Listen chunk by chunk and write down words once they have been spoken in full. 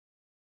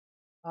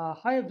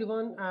Hi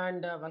everyone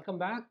and welcome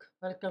back.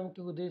 Welcome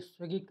to this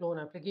Swiggy clone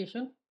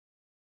application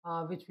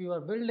which we were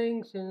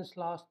building since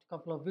last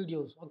couple of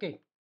videos.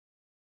 Okay,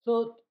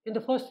 so in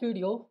the first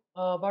video,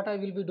 what I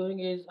will be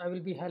doing is I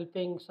will be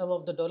helping some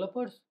of the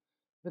developers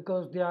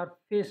because they are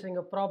facing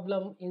a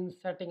problem in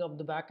setting up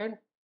the backend.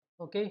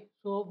 Okay,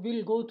 so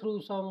we'll go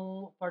through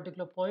some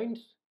particular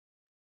points.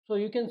 So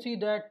you can see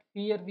that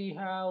here we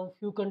have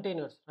few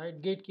containers,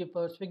 right?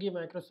 Gatekeeper, Swiggy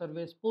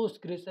microservice,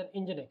 Postgres, and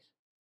Nginx.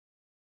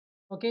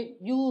 Okay,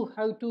 you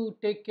have to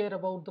take care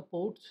about the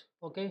ports.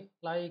 Okay,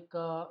 like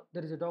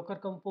there is a Docker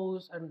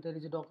compose and there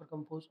is a Docker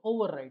compose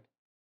override.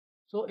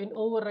 So in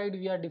override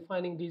we are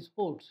defining these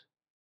ports.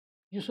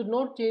 You should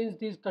not change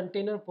these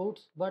container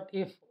ports, but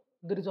if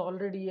there is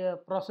already a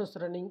process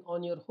running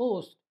on your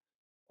host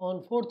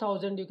on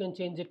 4000, you can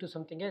change it to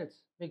something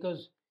else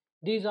because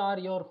these are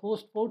your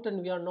host port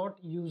and we are not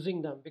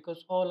using them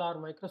because all our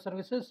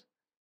microservices,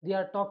 they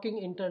are talking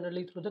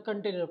internally through the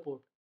container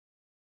port.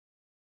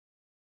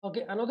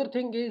 Okay, another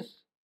thing is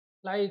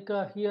like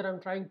here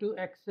I'm trying to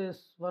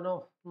access one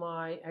of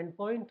my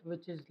endpoint,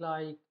 which is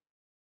like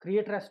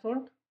create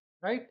restaurant,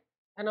 right?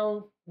 And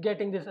I'm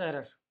getting this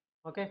error.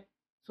 Okay,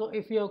 so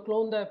if you have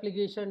cloned the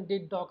application,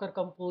 did Docker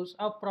compose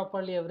up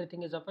properly,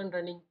 everything is up and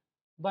running,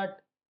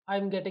 but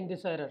I'm getting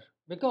this error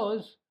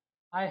because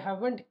I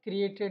haven't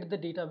created the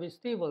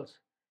database tables.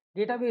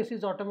 Database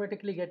is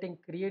automatically getting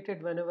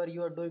created whenever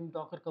you are doing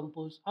Docker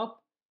compose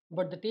up,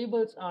 but the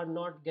tables are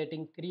not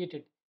getting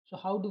created. So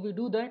how do we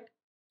do that?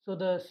 So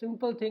the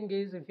simple thing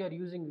is if you are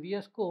using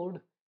VS Code,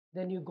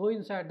 then you go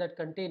inside that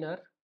container.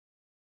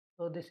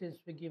 So this is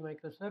Swiggy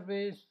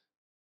microservice,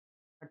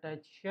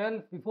 attach shell.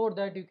 Before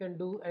that, you can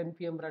do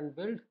npm run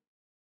build.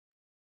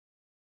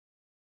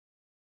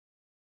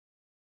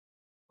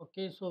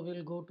 Okay, so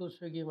we'll go to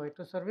Swiggy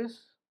microservice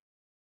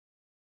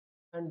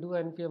and do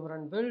npm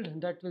run build.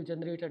 That will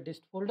generate a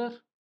dist folder.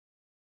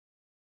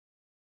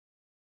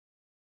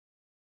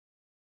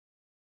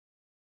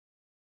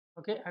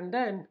 Okay, and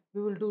then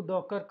we will do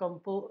docker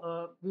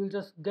compo. We will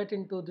just get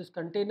into this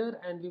container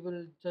and we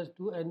will just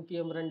do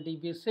npm run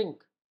db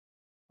sync.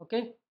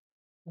 Okay,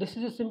 this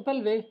is a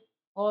simple way,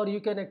 or you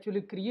can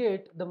actually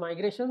create the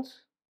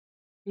migrations.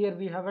 Here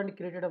we haven't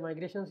created a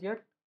migrations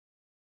yet,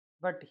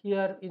 but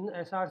here in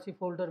src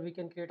folder we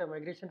can create a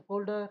migration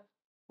folder,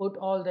 put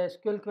all the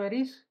SQL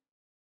queries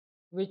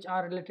which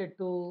are related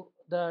to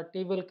the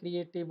table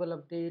create, table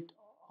update,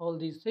 all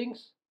these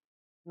things.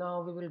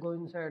 Now we will go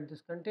inside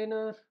this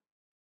container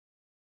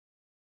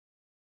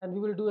and we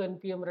will do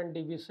npm run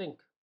db sync.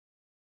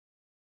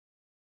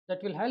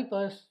 That will help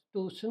us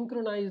to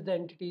synchronize the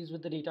entities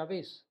with the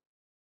database,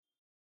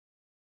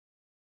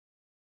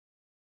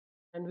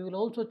 and we will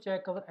also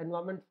check our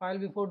environment file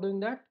before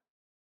doing that.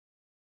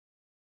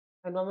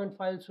 Environment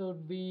file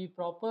should be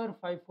proper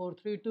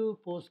 5432.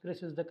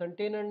 Postgres is the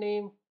container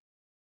name.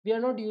 We are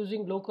not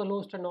using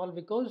localhost and all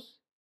because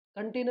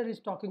container is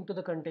talking to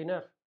the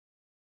container.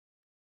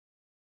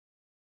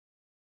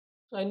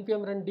 So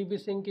npm run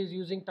dbsync is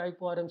using type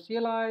orm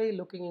CLI,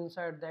 looking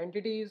inside the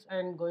entities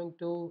and going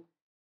to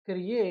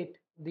create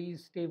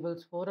these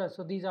tables for us.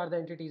 So these are the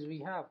entities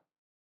we have.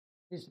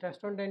 This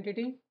restaurant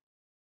entity,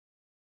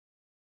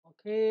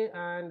 okay,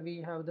 and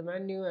we have the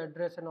menu,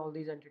 address, and all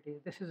these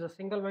entities. This is a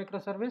single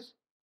microservice.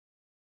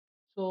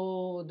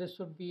 So this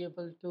should be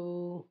able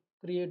to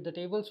create the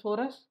tables for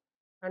us,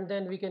 and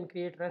then we can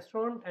create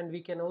restaurant and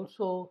we can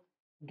also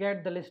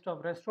get the list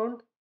of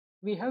restaurant.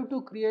 We have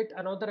to create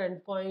another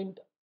endpoint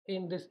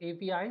in this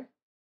API.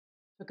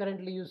 So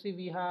currently you see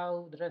we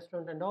have the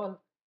restaurant and all.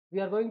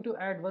 We are going to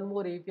add one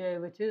more API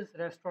which is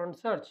restaurant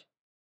search.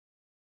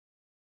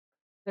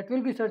 That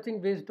will be searching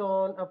based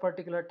on a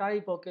particular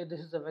type. Okay, this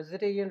is a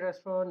vegetarian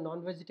restaurant,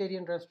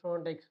 non-vegetarian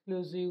restaurant,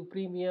 exclusive,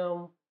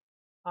 premium,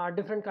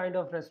 different kind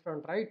of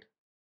restaurant, right?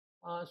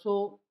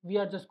 So we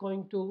are just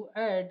going to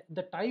add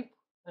the type,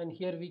 and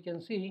here we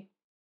can see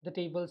the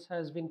tables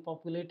has been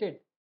populated.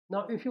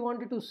 Now if you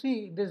wanted to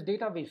see this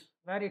database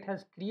where it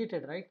has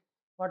created, right,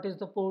 what is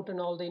the port and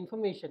all the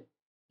information,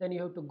 then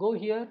you have to go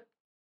here,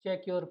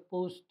 check your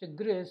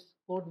Postgres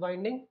port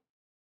binding.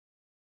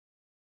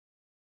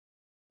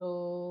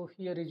 So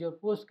here is your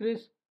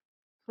Postgres.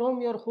 From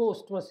your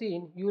host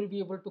machine you will be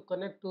able to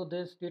connect to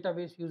this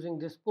database using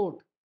this port.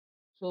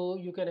 So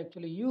you can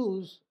actually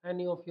use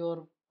any of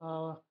your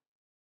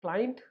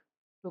client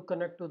to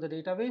connect to the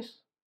database,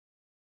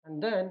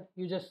 and then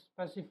you just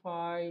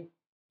specify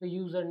the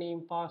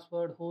username,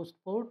 password, host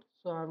port.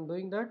 So I'm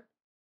doing that.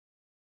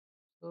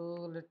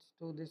 So let's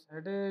do this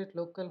edit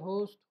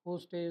localhost.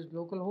 Host is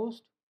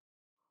localhost,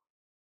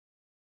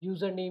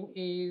 username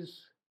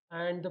is,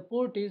 and the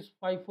port is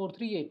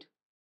 5438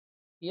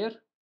 here,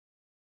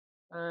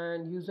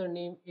 and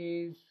username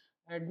is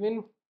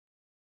admin,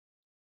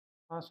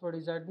 password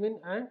is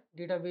admin, and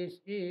database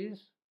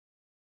is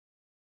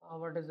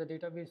what is the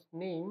database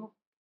name?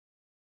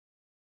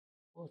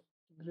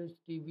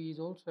 PostgreSDB is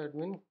also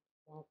admin.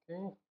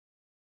 Okay,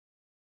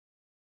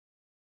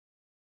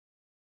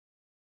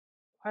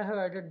 I have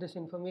added this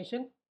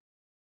information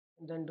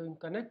and then doing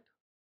connect.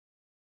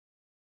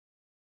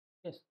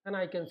 Yes, and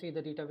I can see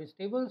the database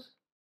tables.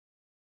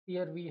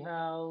 Here we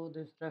have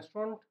this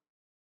restaurant,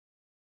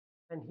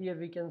 and here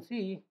we can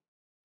see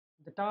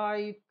the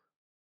type,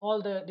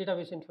 all the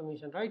database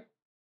information, right?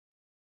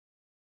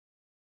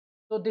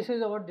 So this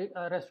is our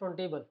restaurant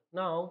table.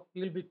 Now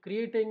we will be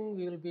creating,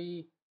 we will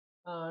be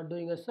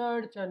doing a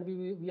search, and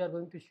we are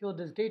going to show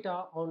this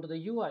data onto the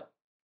UI.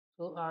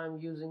 So I'm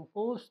using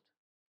post.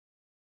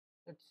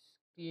 Let's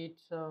create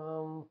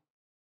some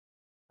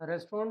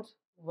restaurants.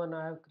 One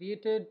I have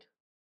created.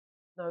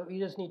 Now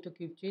you just need to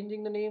keep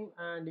changing the name,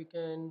 and you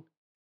can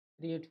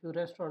create few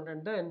restaurant,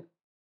 and then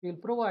we'll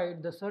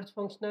provide the search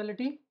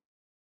functionality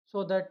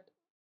so that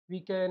we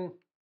can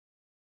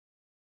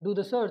do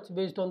the search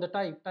based on the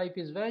type. Type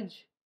is veg,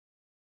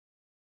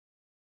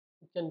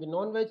 it can be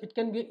non-veg, it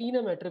can be an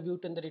enum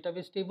attribute in the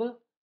database table.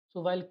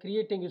 So while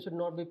creating, you should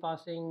not be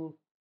passing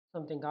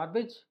something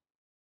garbage.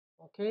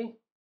 Okay,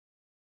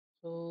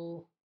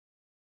 so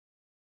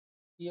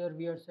here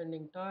we are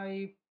sending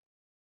type,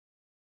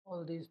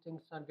 all these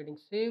things are getting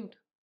saved.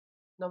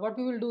 Now what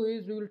we will do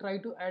is we will try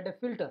to add a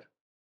filter.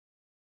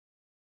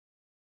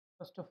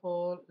 First of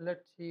all,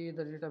 let's see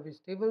the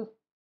database table.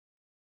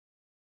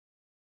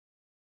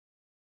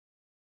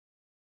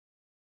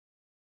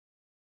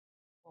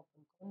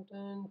 Open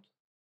content.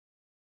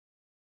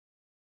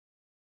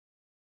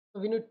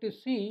 So we need to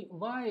see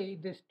why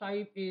this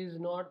type is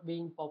not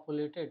being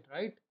populated,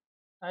 right?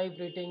 Type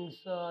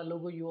ratings,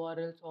 logo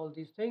URLs, all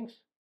these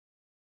things.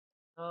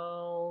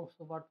 Now,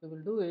 so what we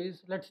will do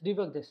is let's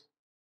debug this.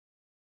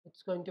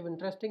 It's going to be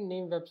interesting.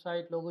 Name,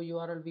 website, logo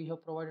URL. We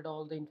have provided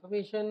all the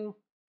information.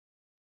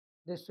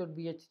 This should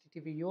be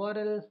HTTP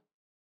URL,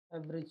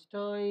 average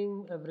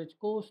time, average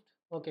cost.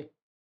 Okay.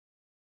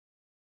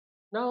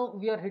 Now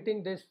we are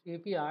hitting this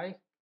API,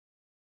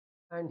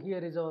 and here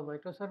is our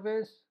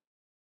microservice.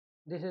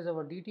 This is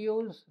our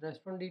DTOs,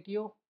 restaurant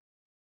DTO,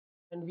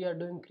 and we are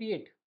doing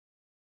create.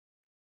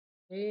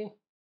 Okay.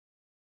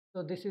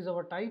 So this is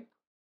our type.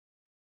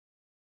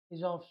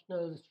 Is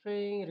optional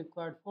string,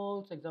 required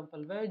false,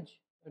 example veg.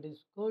 That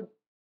is good.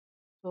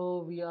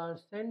 So we are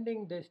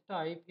sending this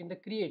type in the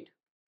create.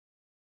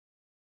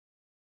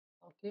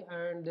 Okay,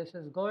 and this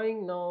is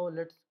going. Now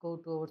let's go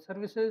to our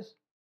services,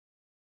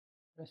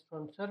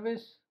 restaurant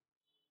service.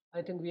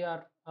 I think we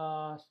are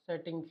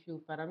setting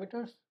few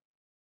parameters.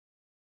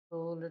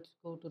 So let's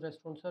go to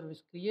restaurant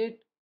service create.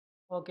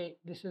 Okay,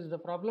 this is the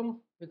problem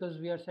because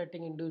we are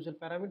setting individual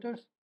parameters.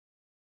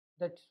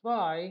 That's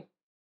why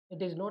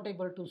it is not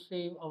able to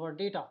save our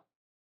data.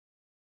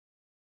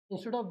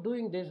 Instead of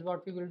doing this,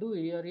 what we will do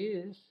here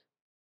is,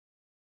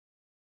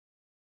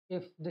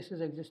 if this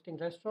is existing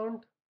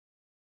restaurant,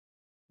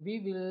 we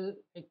will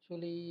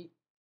actually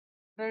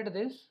thread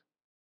this.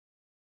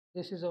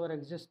 This is our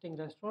existing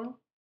restaurant,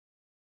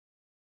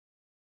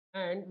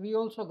 and we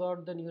also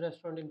got the new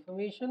restaurant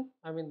information,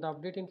 I mean the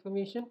update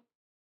information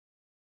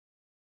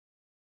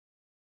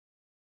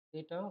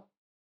data.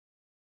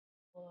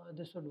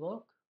 This would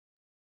work.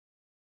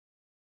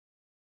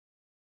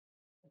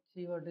 Let's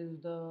see what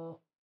is the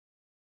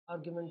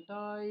argument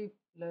type,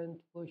 length,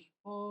 push,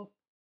 pop.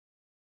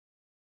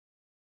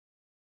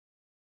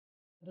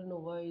 I don't know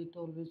why it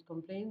always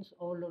complains.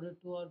 Overloaded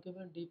two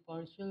argument, deep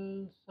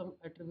partial, some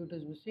attribute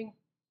is missing,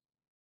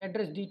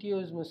 address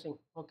DTO is missing.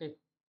 Okay,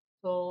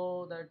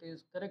 so that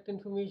is correct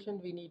information.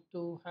 We need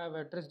to have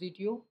address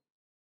DTO,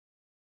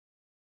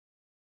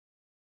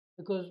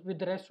 because with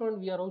the restaurant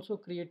we are also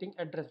creating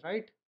address,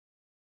 right?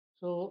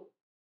 So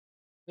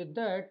with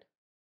that,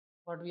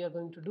 what we are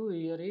going to do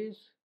here is,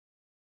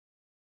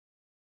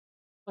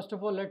 first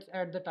of all, let's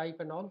add the type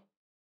and all,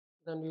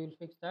 then we will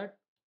fix that.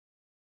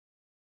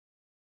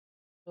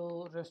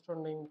 So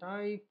restaurant name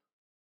type,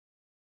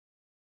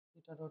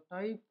 data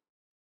type,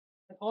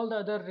 and all the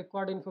other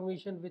required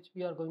information which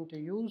we are going to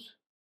use.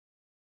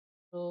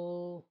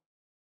 So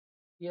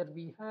here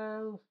we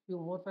have few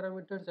more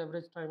parameters: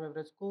 average time,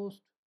 average cost,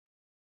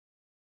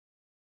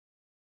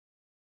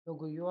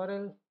 logo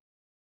URL.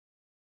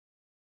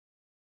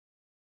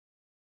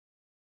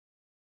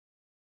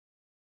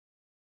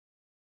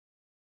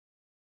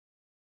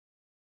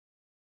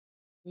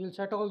 We will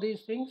set all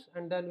these things,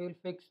 and then we will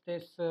fix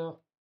this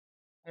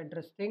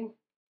address thing.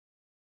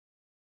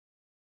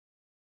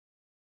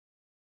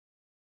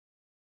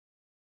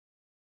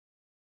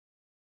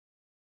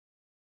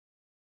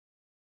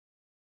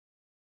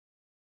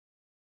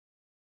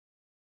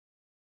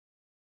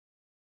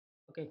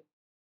 Okay,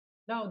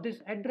 now this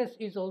address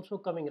is also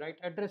coming, right?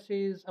 Address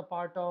is a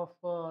part of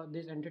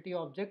this entity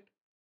object.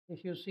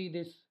 If you see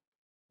this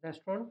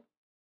restaurant,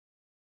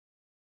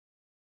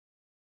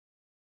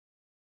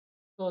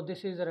 so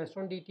this is a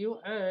restaurant DTO,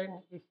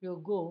 and if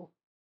you go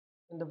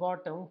in the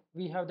bottom,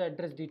 we have the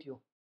address DTO,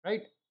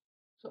 right?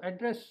 So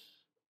address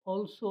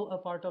also a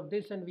part of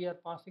this, and we are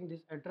passing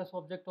this address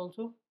object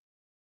also.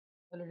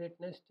 Validate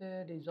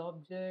nested is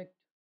object.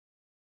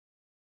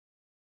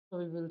 So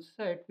we will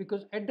set,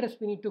 because address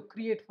we need to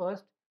create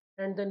first,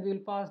 and then we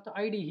will pass the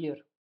ID here.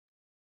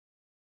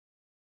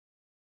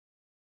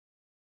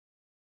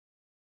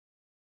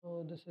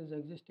 So this is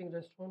existing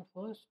restaurant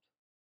first.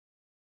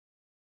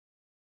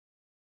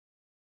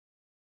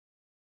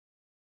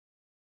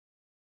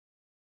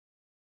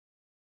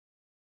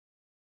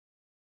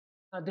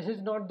 This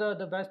is not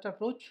the best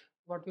approach.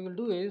 What we will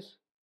do is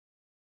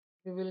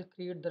we will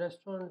create the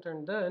restaurant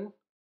and then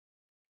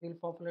we'll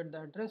populate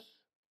the address.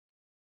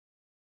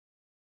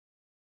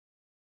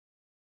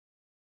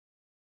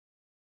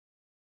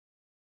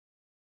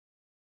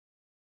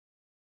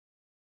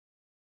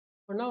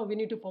 For now, we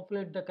need to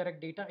populate the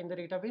correct data in the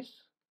database.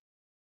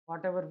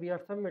 Whatever we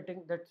are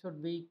submitting, that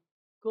should be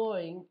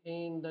going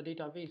in the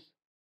database.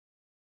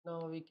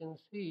 Now we can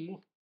see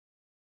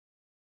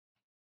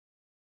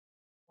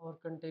our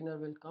container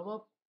will come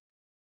up.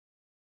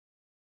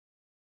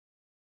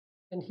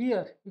 And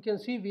here you can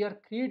see we are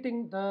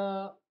creating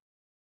the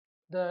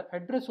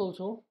address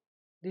also.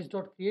 This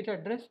dot create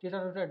address,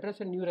 data dot address,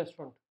 and new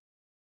restaurant.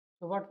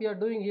 So what we are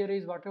doing here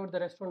is whatever the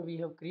restaurant we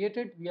have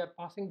created, we are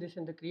passing this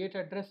in the create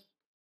address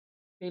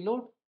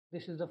payload.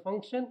 This is the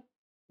function.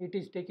 It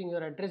is taking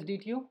your address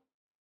DTO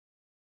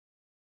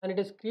and it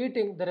is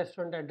creating the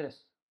restaurant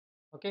address.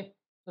 Okay,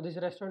 so this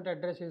restaurant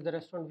address is the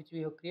restaurant which we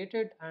have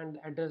created and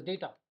address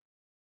data.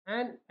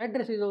 And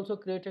address is also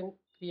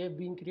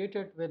being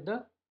created with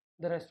the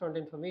restaurant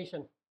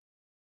information.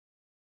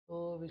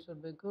 So we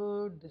should be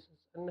good. This is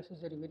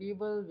unnecessary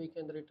variable. We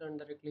can return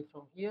directly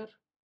from here.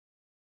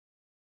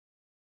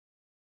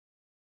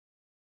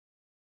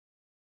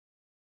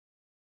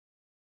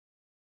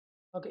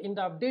 Okay, in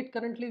the update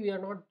currently we are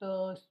not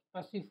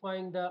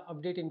specifying the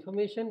update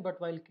information,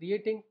 but while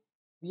creating,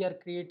 we are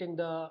creating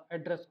the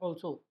address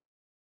also.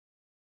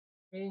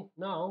 Okay,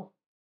 now,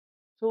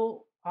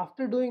 so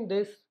after doing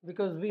this,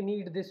 because we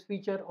need this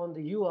feature on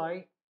the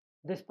UI,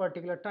 this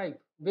particular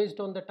type, based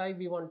on the type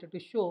we wanted to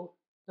show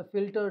the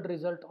filtered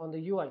result on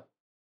the UI.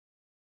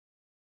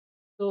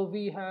 So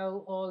we have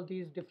all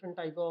these different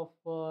type of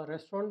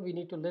restaurant we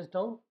need to list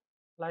down,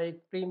 like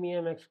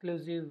premium,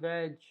 exclusive,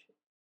 veg,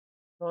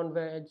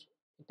 non-veg,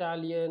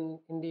 Italian,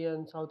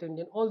 Indian, South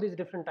Indian, all these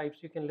different types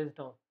you can list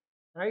down,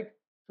 right?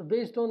 So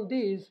based on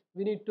these,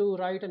 we need to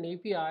write an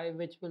API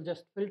which will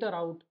just filter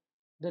out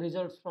the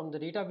results from the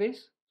database.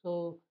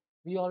 So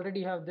we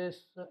already have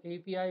this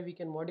API, we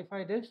can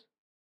modify this.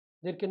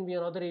 There can be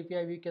another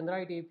API, we can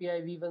write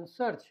API v1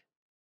 search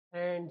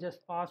and just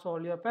pass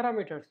all your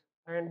parameters.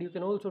 And you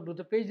can also do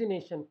the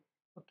pagination.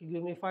 Okay,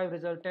 give me 5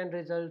 results, 10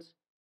 results,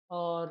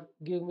 or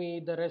give me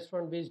the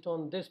restaurant based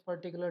on this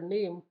particular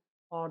name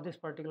or this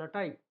particular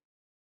type.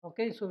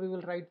 Okay, so we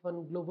will write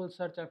one global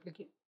search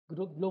application,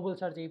 global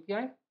search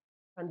API,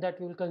 and that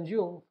we will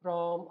consume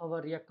from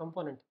our React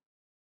component.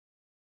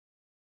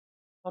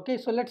 Okay,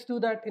 so let's do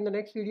that in the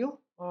next video.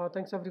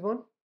 Thanks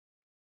everyone.